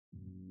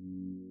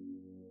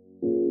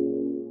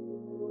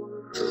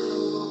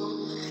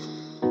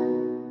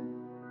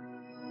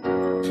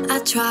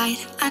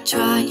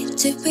tried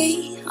to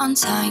be on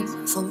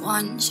time for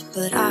once,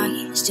 but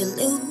I still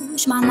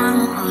lose my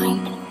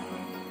mind.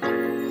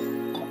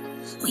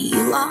 When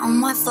you are on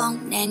my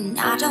phone and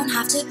I don't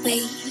have to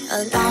be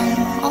alone.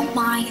 Oh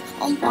my,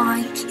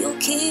 your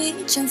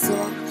kitchen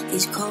floor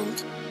is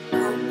cold.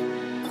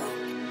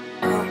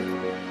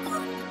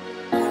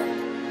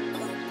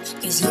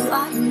 Cause you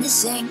are in the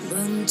same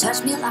room,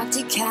 touch me like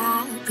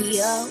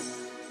DiCaprio.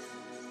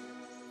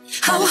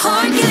 How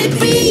hard can it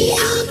be?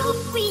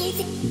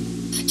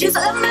 Just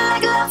love me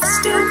like love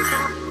stew.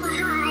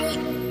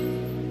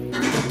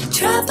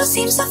 Trouble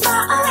seems so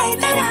far away,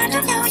 but I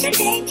don't know your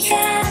name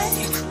yet.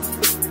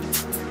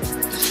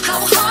 How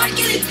hard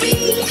can it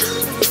be?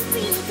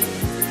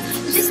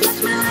 Just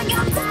touch me like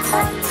I'm the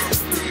home.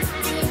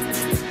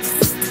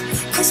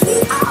 Cause we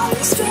are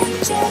always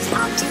strangers,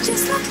 acting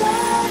just like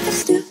love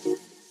stew.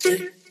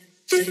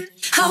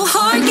 How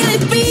hard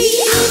can it be?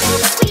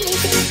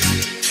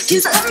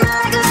 Just love me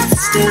like love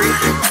stew.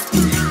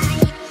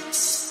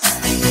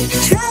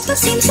 Trouble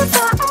seems so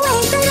far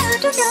away, but I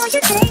don't know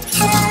your name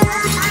yet.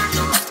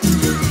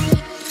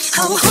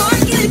 How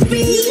hard can it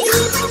be?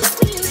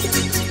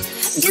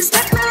 Just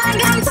like my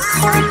guys are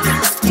home.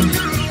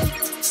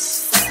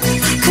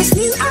 Cause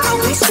we are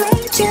always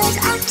strangers,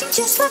 acting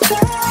just like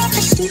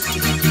brothers do.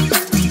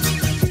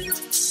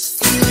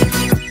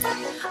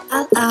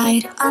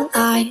 I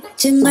lied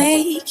to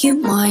make you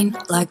mine,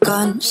 like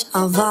guns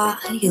are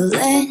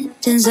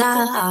violent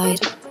inside.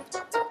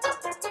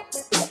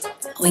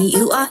 When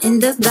you are in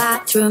the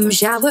bathroom,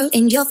 shower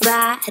in your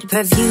bad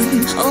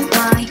perfume. Oh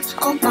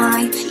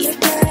my, your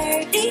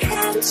dirty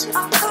hands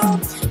are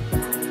cold.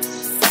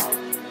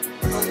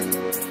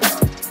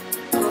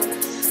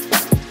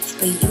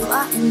 But you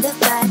are in the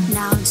bed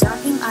now,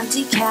 talking like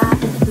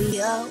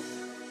DiCaprio.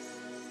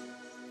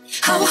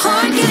 How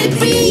hard can it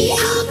be?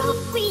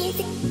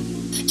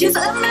 Just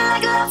love me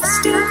like love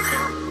stew.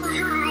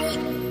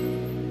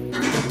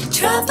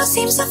 Trouble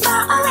seems so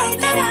far away,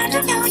 but I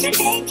don't know your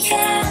name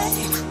yet.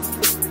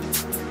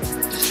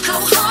 How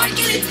hard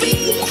can it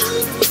be?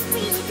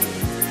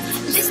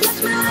 Just touch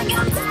me like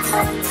I'm the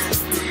home.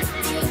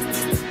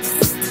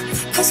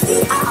 Cause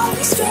we are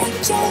always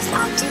strangers,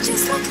 acting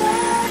just like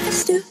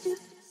lovers do.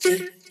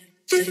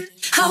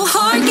 How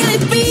hard can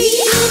it be?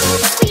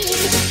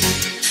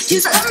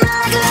 Just love me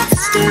like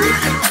lovers do.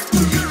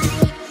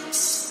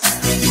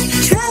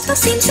 Trouble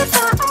seems so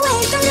far away,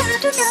 but I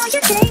don't know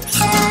your name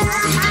yet.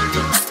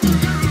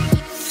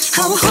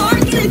 How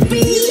hard can it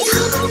be?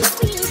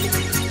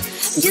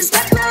 Just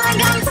like my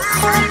guys are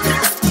home.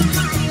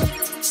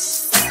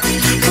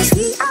 Cause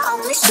we are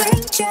only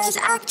strangers,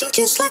 acting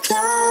just like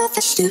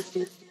lovers do.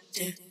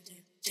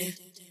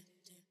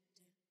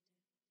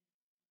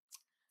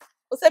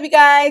 What's up, you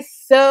guys?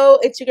 So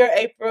it's your girl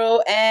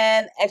April,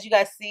 and as you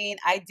guys seen,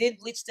 I did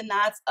bleach the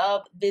knots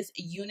of this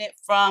unit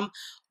from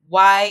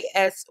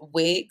YS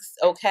Wigs,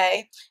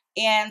 okay?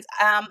 And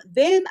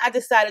then I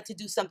decided to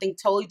do something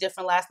totally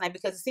different last night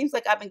because it seems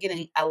like I've been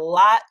getting a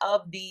lot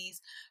of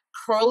these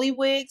curly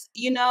wigs,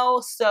 you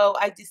know, so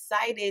I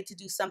decided to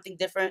do something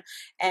different,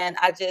 and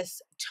I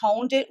just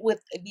toned it with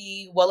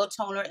the Wello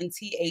toner in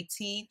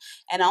T18,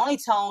 and I only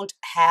toned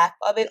half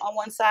of it on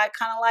one side,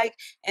 kind of like,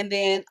 and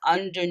then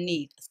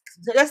underneath,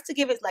 just to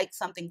give it like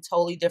something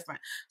totally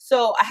different.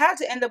 So I had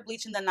to end up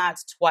bleaching the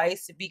knots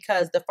twice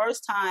because the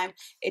first time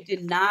it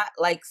did not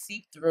like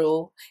seep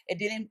through, it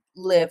didn't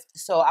lift,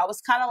 so I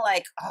was kind of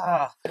like,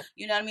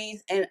 you know what I mean?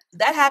 And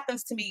that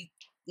happens to me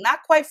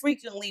not quite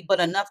frequently, but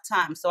enough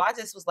time. So I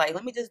just was like,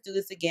 let me just do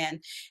this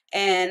again.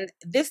 And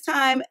this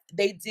time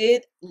they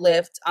did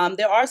lift.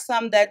 There are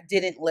some that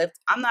didn't lift.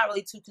 I'm not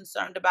really too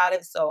concerned about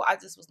it. So I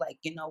just was like,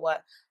 you know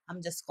what?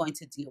 I'm just going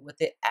to deal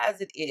with it as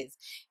it is.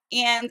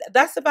 And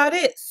that's about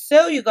it.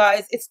 So you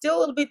guys, it's still a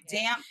little bit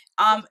damp.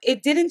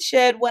 It didn't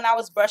shed when I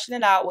was brushing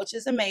it out, which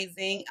is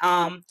amazing.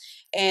 And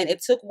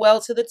it took well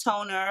to the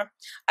toner.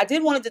 I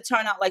did want it to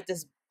turn out like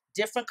this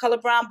different color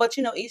brown, but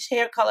you know, each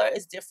hair color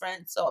is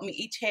different. So I mean,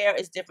 each hair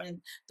is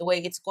different the way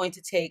it's going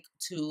to take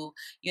to,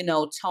 you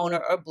know,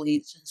 toner or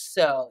bleach.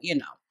 So you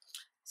know,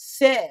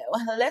 so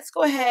let's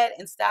go ahead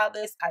and style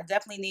this. I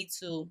definitely need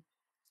to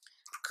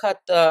cut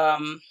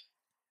the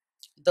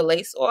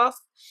lace off,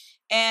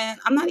 and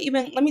I'm not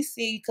even, let me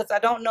see, because I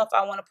don't know if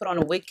I want to put on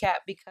a wig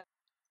cap because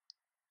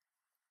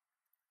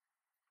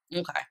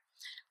okay,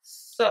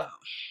 so I'm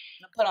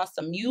gonna put on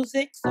some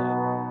music. So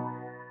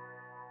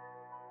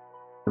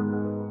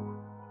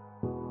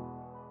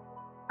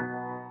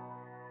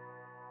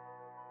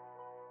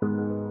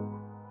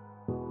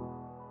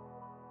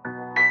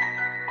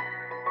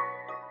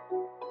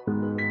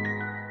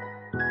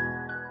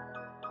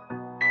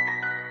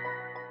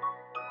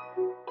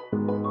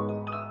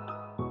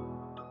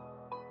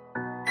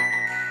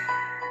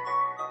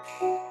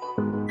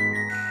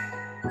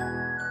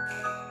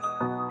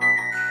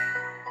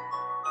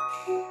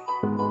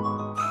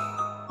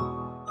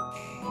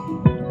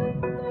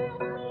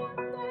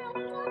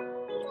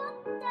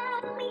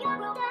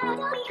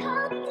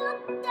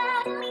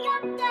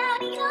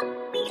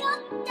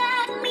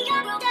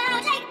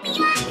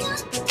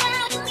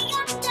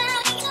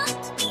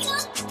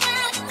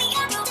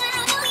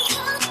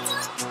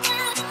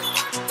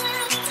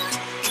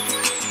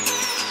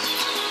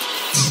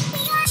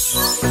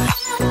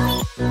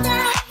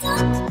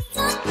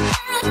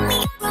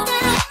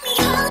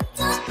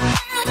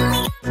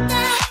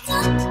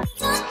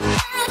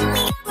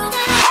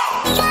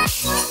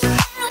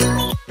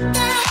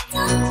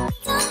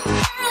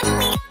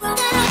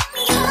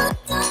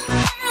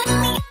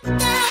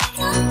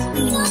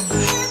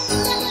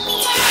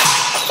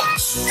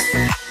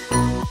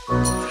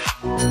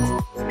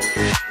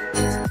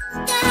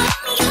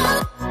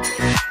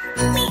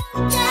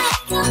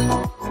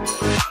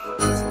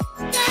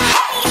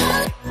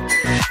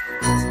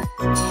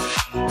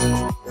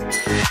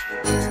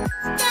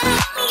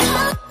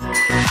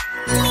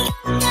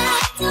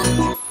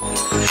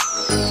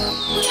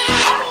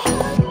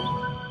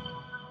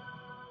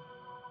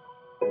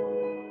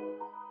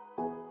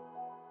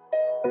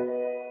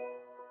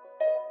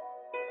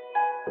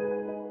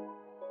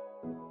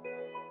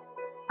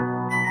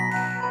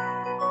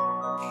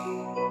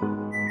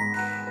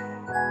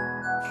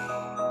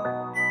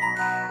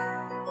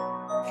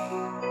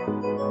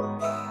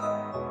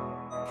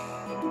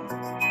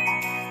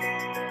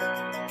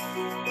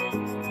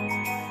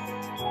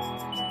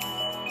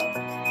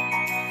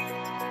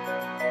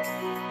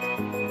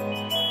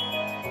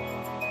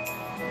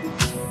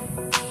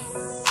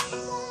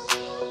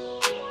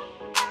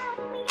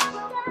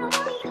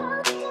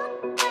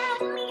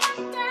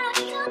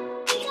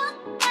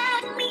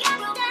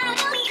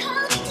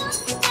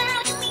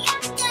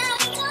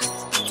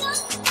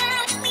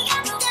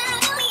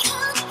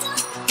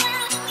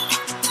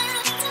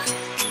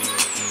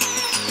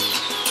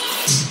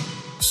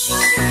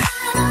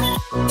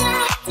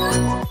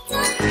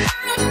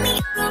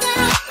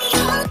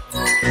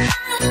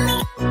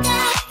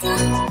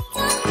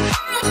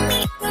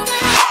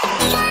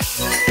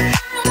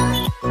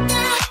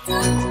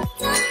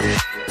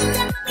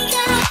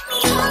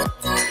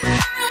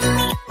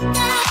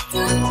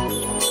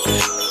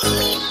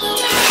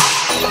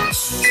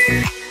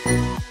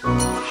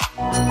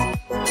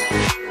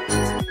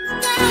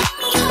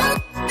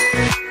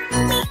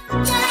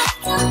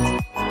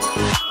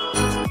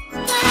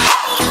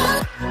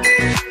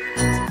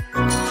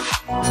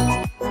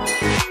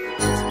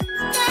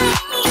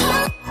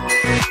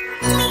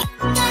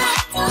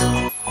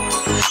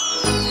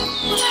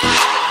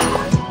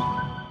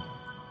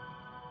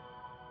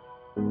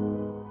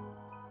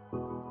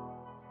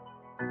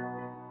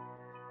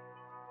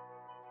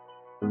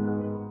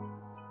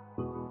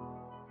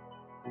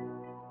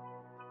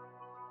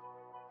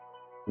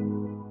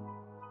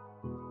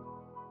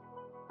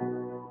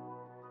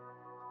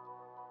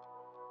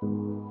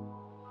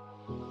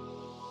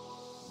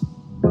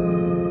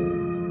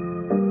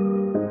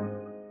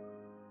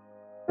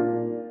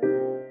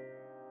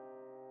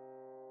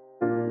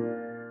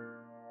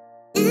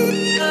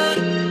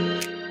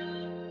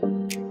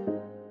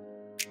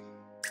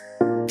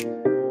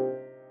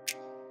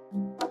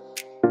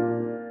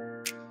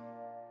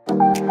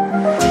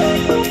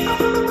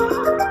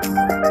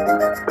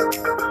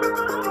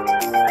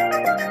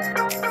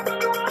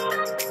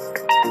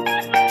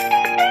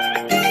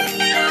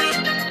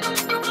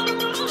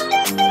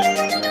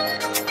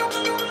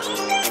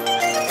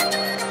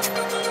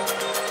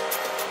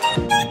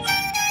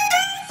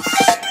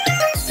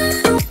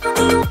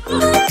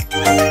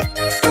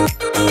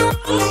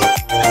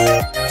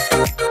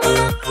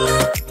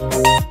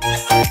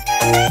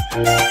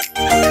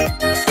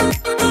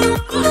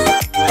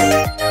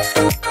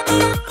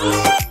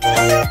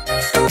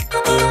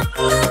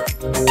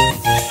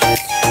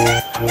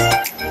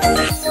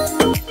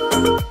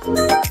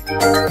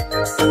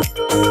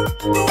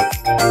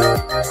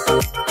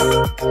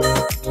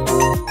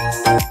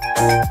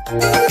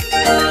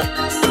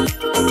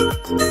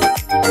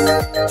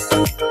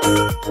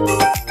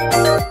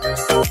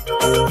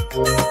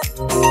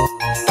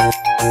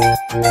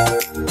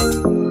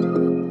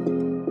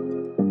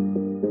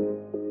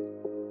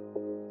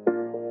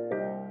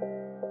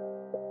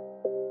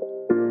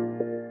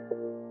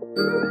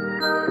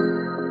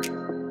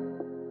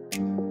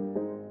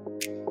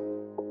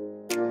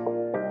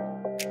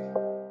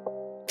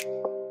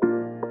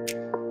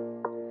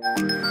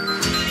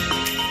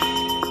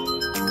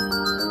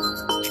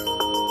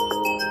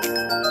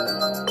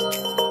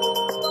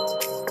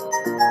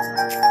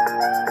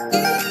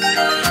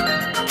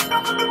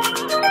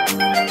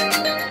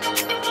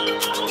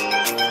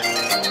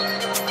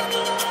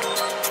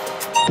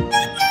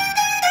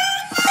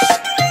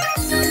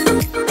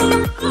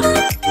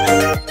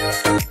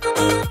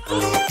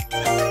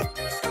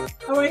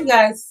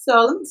Guys,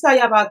 so let me tell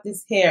you about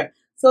this hair.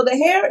 So the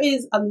hair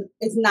is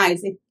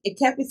nice. It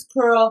kept its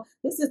curl.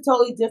 This is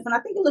totally different. I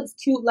think it looks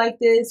cute like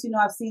this. You know,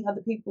 I've seen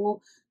other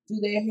people do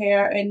their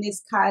hair in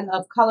this kind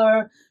of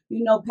color,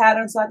 you know,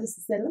 pattern. So I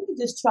just said, let me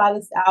just try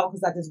this out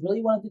because I just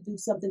really wanted to do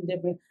something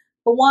different.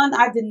 For one,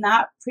 I did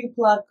not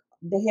pre-pluck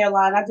the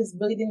hairline. I just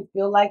really didn't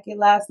feel like it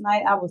last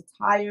night. I was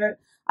tired.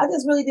 I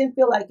just really didn't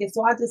feel like it.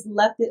 So I just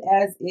left it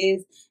as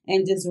is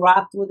and just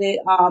rocked with it,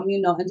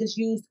 you know, and just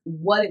used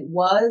what it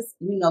was,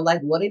 you know,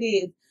 like what it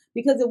is,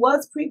 because it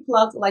was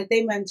pre-plucked, like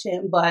they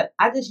mentioned, but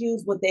I just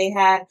used what they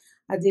had.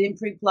 I didn't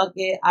pre-pluck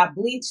it. I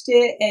bleached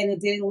it and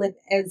it didn't lift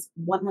as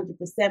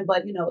 100%,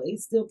 but you know, it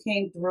still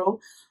came through.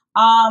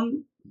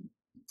 Um,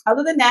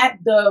 Other than that,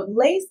 the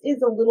lace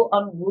is a little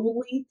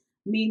unruly,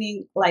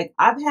 meaning like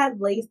I've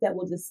had lace that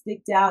will just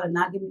stick down and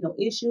not give me no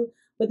issue.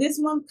 But this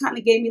one kind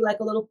of gave me like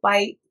a little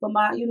fight for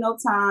my, you know,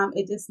 time.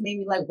 It just made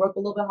me like work a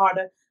little bit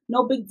harder.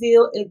 No big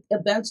deal. It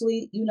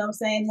eventually, you know what I'm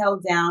saying,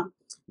 held down,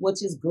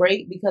 which is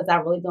great because I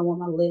really don't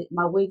want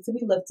my wig to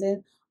be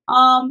lifted.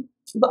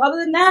 But other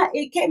than that,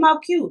 it came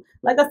out cute.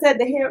 Like I said,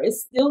 the hair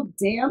is still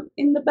damp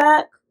in the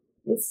back.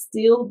 It's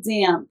still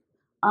damp.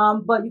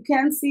 But you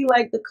can see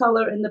like the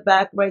color in the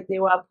back right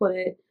there where I put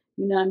it.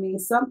 You know what I mean?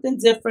 Something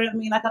different. I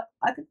mean,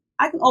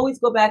 I can always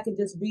go back and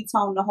just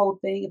retone the whole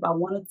thing if I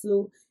wanted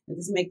to and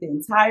just make the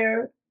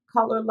entire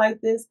color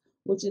like this,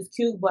 which is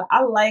cute. But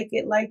I like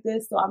it like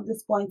this, so I'm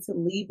just going to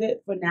leave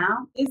it for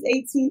now. It's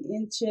 18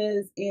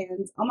 inches,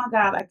 and oh my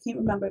God, I can't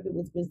remember if it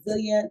was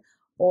Brazilian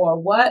or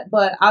what,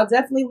 but I'll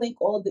definitely link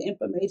all of the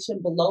information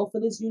below for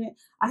this unit.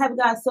 I have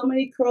got so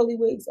many curly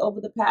wigs over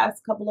the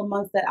past couple of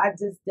months that I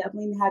just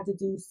definitely had to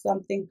do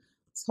something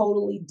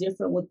totally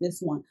different with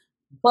this one.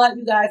 But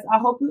you guys, I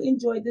hope you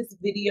enjoyed this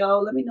video.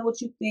 Let me know what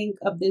you think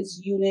of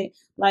this unit.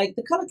 Like,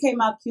 the color came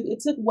out cute.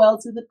 It took well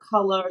to the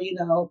color, you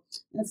know,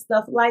 and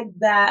stuff like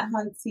that,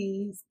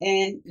 hunties.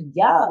 And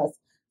yes.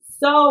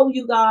 So,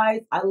 you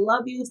guys, I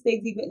love you.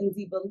 Stay diva and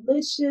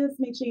divalicious.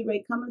 Make sure you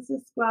rate, comment,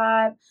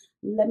 subscribe.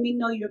 Let me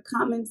know your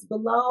comments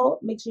below.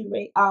 Make sure you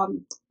rate, I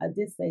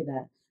did say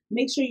that.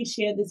 Make sure you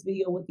share this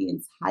video with the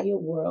entire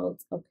world,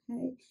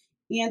 okay?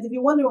 And if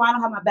you're wondering why I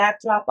don't have my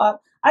backdrop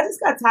up, I just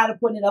got tired of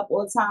putting it up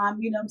all the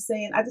time. You know what I'm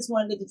saying? I just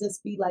wanted it to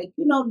just be like,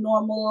 you know,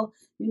 normal,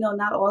 you know,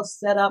 not all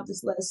set up.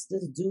 Just let's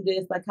just do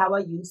this like how I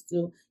used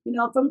to. You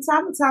know, from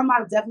time to time,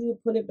 I definitely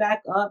would put it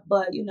back up,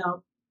 but you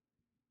know,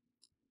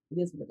 it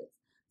is what it is.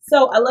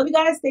 So I love you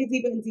guys. Stay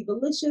diva and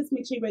divalicious.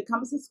 Make sure you rate,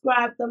 comment,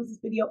 subscribe, thumbs this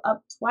video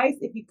up twice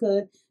if you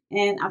could.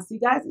 And I'll see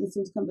you guys in the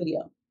soon to come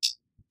video.